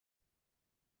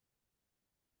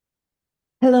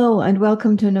Hello and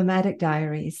welcome to Nomadic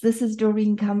Diaries. This is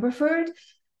Doreen Cumberford,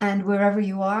 and wherever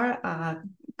you are,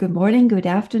 good morning, good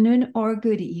afternoon, or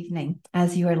good evening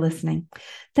as you are listening.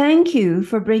 Thank you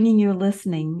for bringing your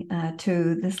listening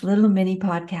to this little mini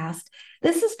podcast.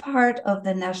 This is part of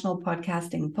the National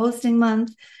Podcasting Posting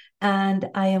Month, and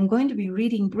I am going to be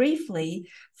reading briefly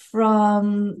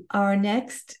from our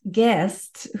next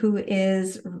guest,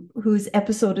 whose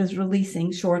episode is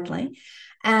releasing shortly.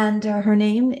 And her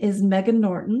name is Megan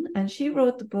Norton, and she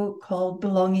wrote the book called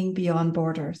Belonging Beyond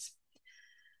Borders.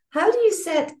 How do you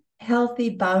set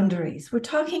healthy boundaries? We're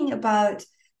talking about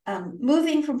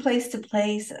moving from place to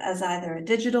place as either a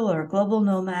digital or a global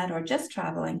nomad or just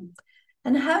traveling.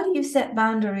 And how do you set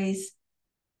boundaries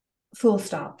full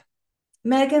stop?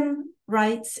 Megan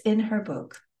writes in her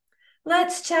book,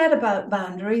 "Let's chat about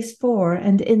boundaries for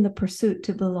and in the pursuit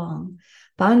to belong.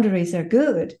 Boundaries are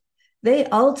good. They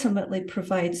ultimately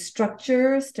provide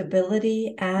structure,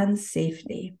 stability, and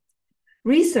safety.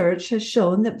 Research has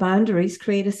shown that boundaries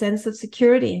create a sense of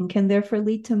security and can therefore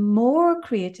lead to more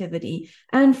creativity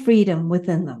and freedom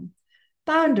within them.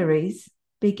 Boundaries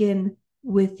begin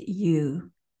with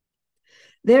you.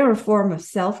 They're a form of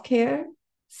self-care,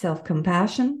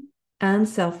 self-compassion, and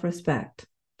self-respect.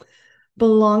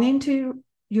 Belonging to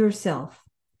yourself,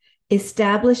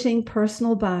 establishing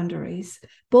personal boundaries,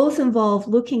 both involve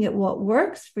looking at what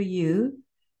works for you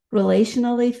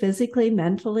relationally, physically,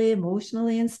 mentally,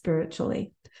 emotionally, and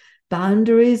spiritually.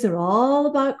 Boundaries are all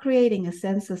about creating a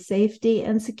sense of safety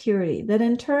and security that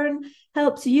in turn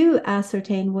helps you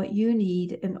ascertain what you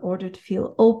need in order to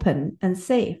feel open and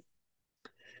safe.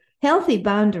 Healthy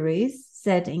boundaries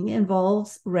setting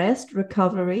involves rest,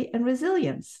 recovery, and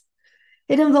resilience.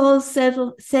 It involves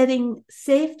setting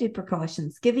safety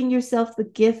precautions, giving yourself the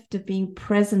gift of being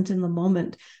present in the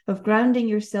moment, of grounding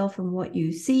yourself in what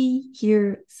you see,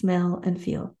 hear, smell, and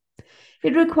feel.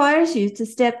 It requires you to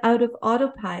step out of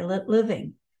autopilot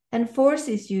living and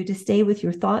forces you to stay with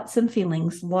your thoughts and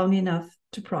feelings long enough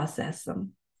to process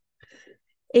them.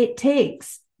 It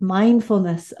takes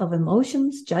mindfulness of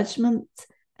emotions, judgments,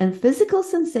 and physical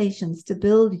sensations to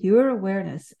build your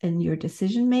awareness in your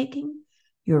decision-making,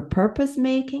 your purpose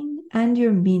making, and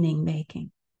your meaning making.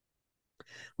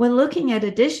 When looking at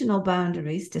additional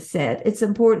boundaries to set, it's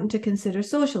important to consider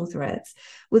social threats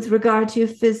with regard to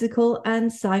physical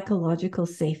and psychological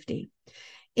safety.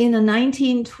 In a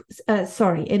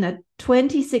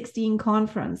 2016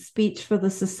 conference speech for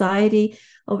the Society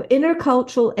of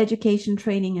Intercultural Education,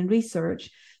 Training and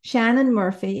Research, Shannon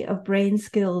Murphy of Brain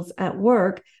Skills at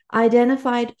Work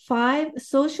identified 5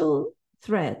 social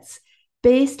threats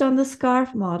based on the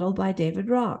SCARF model by David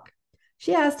Rock.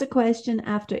 She asked a question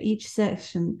after each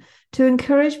session to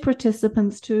encourage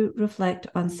participants to reflect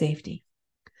on safety.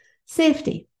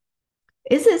 Safety.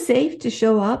 Is it safe to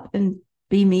show up and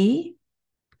be me?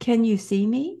 Can you see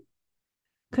me?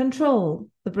 Control.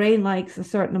 The brain likes a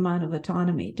certain amount of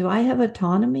autonomy. Do I have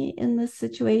autonomy in this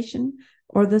situation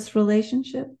or this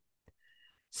relationship?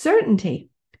 Certainty.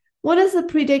 What is the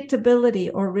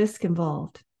predictability or risk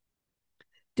involved?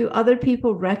 Do other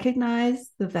people recognize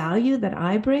the value that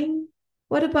I bring?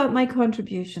 What about my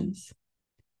contributions?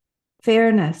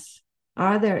 Fairness.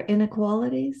 Are there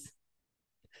inequalities?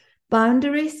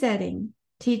 Boundary setting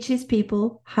teaches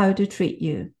people how to treat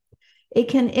you. It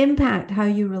can impact how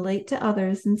you relate to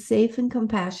others in safe and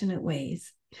compassionate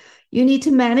ways. You need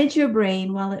to manage your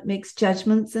brain while it makes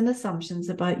judgments and assumptions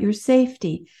about your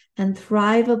safety and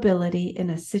thrivability in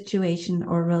a situation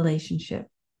or relationship.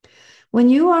 When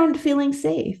you aren't feeling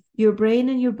safe, your brain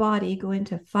and your body go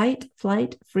into fight,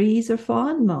 flight, freeze, or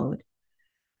fawn mode.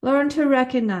 Learn to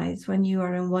recognize when you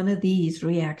are in one of these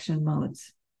reaction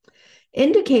modes.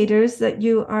 Indicators that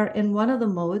you are in one of the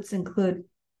modes include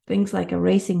things like a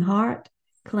racing heart,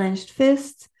 clenched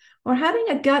fists, or having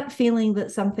a gut feeling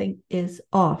that something is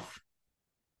off.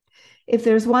 If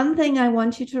there's one thing I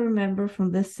want you to remember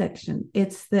from this section,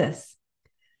 it's this.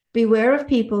 Beware of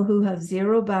people who have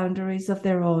zero boundaries of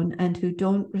their own and who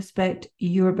don't respect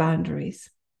your boundaries.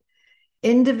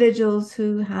 Individuals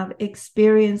who have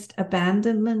experienced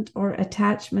abandonment or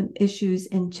attachment issues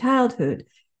in childhood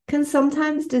can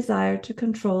sometimes desire to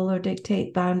control or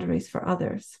dictate boundaries for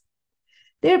others.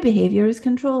 Their behavior is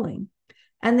controlling,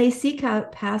 and they seek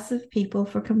out passive people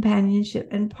for companionship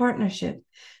and partnership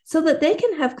so that they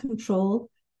can have control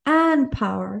and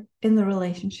power in the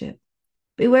relationship.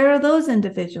 Beware of those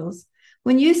individuals.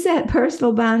 When you set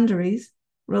personal boundaries,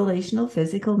 relational,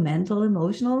 physical, mental,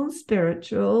 emotional, and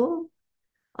spiritual,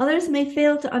 others may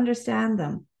fail to understand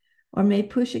them or may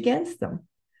push against them.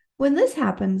 When this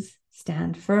happens,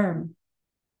 stand firm.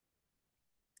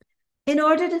 In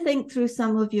order to think through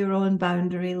some of your own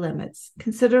boundary limits,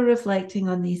 consider reflecting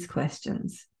on these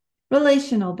questions.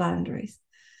 Relational boundaries.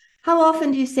 How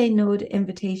often do you say no to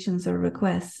invitations or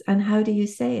requests, and how do you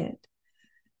say it?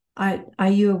 Are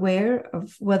you aware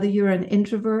of whether you're an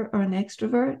introvert or an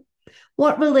extrovert?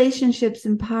 What relationships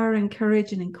empower,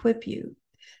 encourage, and equip you?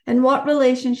 And what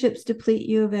relationships deplete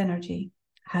you of energy?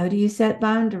 How do you set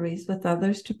boundaries with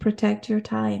others to protect your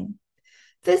time?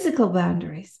 Physical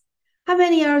boundaries. How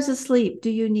many hours of sleep do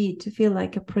you need to feel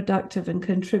like a productive and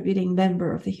contributing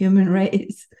member of the human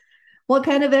race? What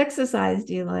kind of exercise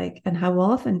do you like, and how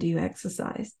often do you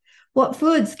exercise? What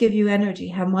foods give you energy?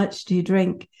 How much do you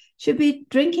drink? Should be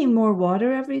drinking more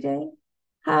water every day?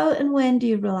 How and when do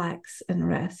you relax and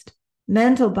rest?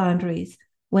 Mental boundaries.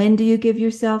 When do you give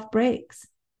yourself breaks?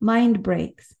 Mind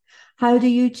breaks. How do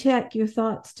you check your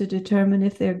thoughts to determine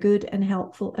if they're good and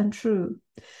helpful and true?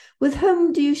 With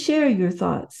whom do you share your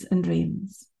thoughts and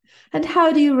dreams? And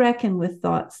how do you reckon with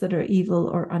thoughts that are evil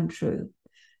or untrue?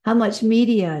 How much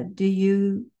media do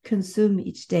you consume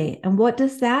each day? And how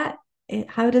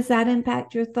does that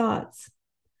impact your thoughts?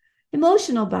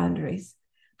 Emotional boundaries.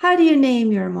 How do you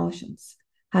name your emotions?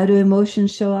 How do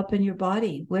emotions show up in your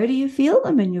body? Where do you feel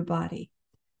them in your body?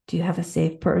 Do you have a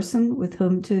safe person with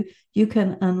whom you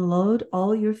can unload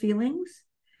all your feelings?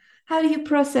 How do you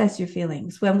process your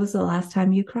feelings? When was the last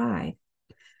time you cried?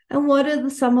 And what are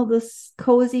some of the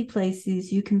cozy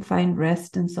places you can find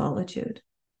rest and solitude?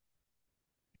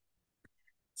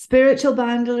 Spiritual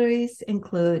boundaries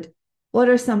include, what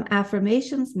are some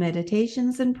affirmations,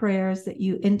 meditations, and prayers that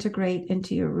you integrate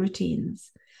into your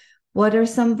routines? What are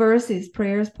some verses,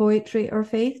 prayers, poetry, or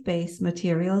faith-based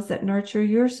materials that nurture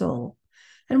your soul?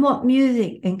 And what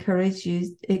music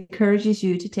encourages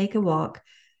you to take a walk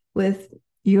with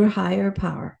your higher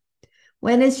power?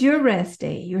 When is your rest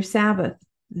day, your Sabbath,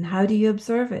 and how do you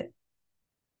observe it?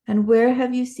 And where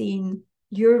have you seen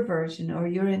your version or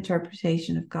your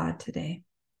interpretation of God today?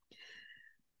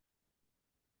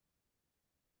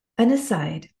 An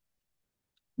aside,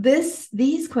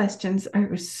 these questions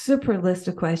are a super list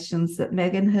of questions that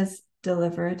Megan has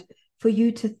delivered for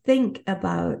you to think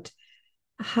about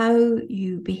how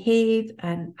you behave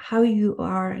and how you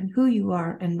are and who you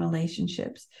are in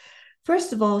relationships.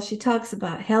 First of all, she talks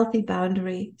about healthy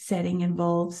boundary setting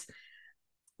involves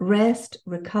rest,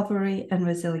 recovery, and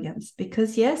resilience,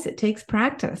 because yes, it takes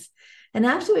practice. And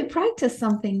after we practice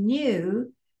something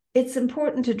new, it's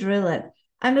important to drill it.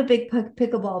 I'm a big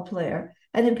pickleball player,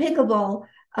 and in pickleball,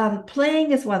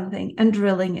 playing is one thing and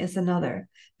drilling is another,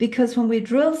 because when we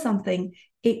drill something,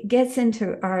 it gets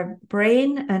into our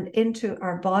brain and into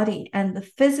our body, and the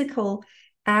physical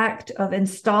act of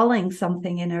installing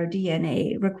something in our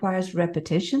DNA requires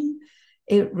repetition.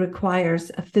 It requires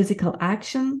a physical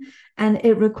action, and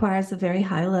it requires a very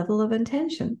high level of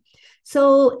intention.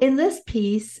 So in this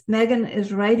piece, Megan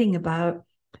is writing about,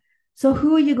 so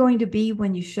who are you going to be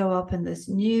when you show up in this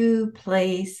new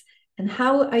place? And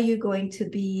how are you going to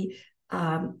be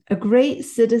a great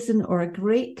citizen or a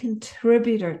great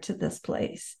contributor to this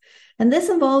place? And this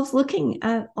involves looking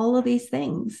at all of these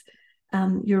things,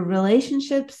 your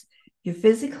relationships, your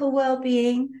physical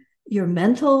well-being, your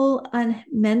mental and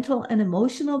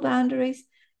emotional boundaries,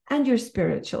 and your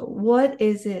spiritual. What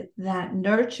is it that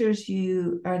nurtures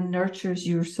you or nurtures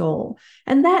your soul?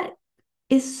 And that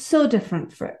is so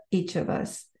different for each of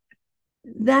us.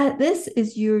 That this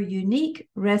is your unique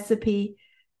recipe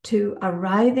to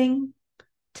arriving,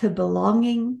 to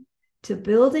belonging, to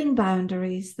building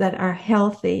boundaries that are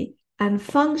healthy and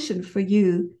function for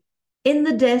you in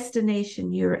the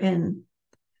destination you're in.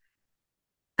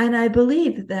 And I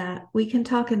believe that we can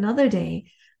talk another day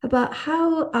about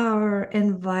how our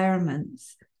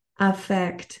environments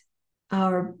affect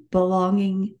our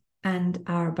belonging and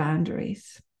our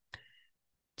boundaries.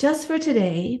 Just for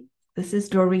today, this is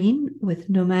Doreen with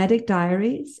Nomadic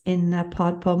Diaries in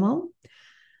NaPodPoMo.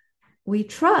 We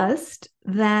trust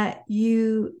that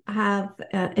you have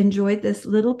enjoyed this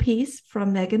little piece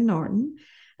from Megan Norton,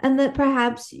 and that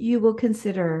perhaps you will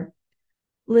consider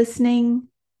listening,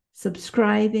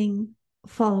 subscribing,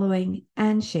 following,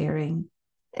 and sharing.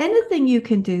 Anything you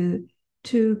can do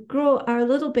to grow our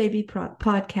little baby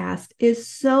podcast is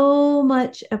so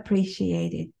much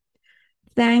appreciated.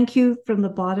 Thank you from the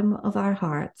bottom of our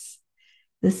hearts.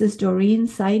 This is Doreen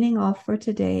signing off for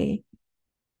today.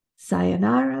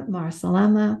 Sayonara, Mar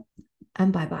Salama,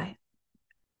 and bye-bye.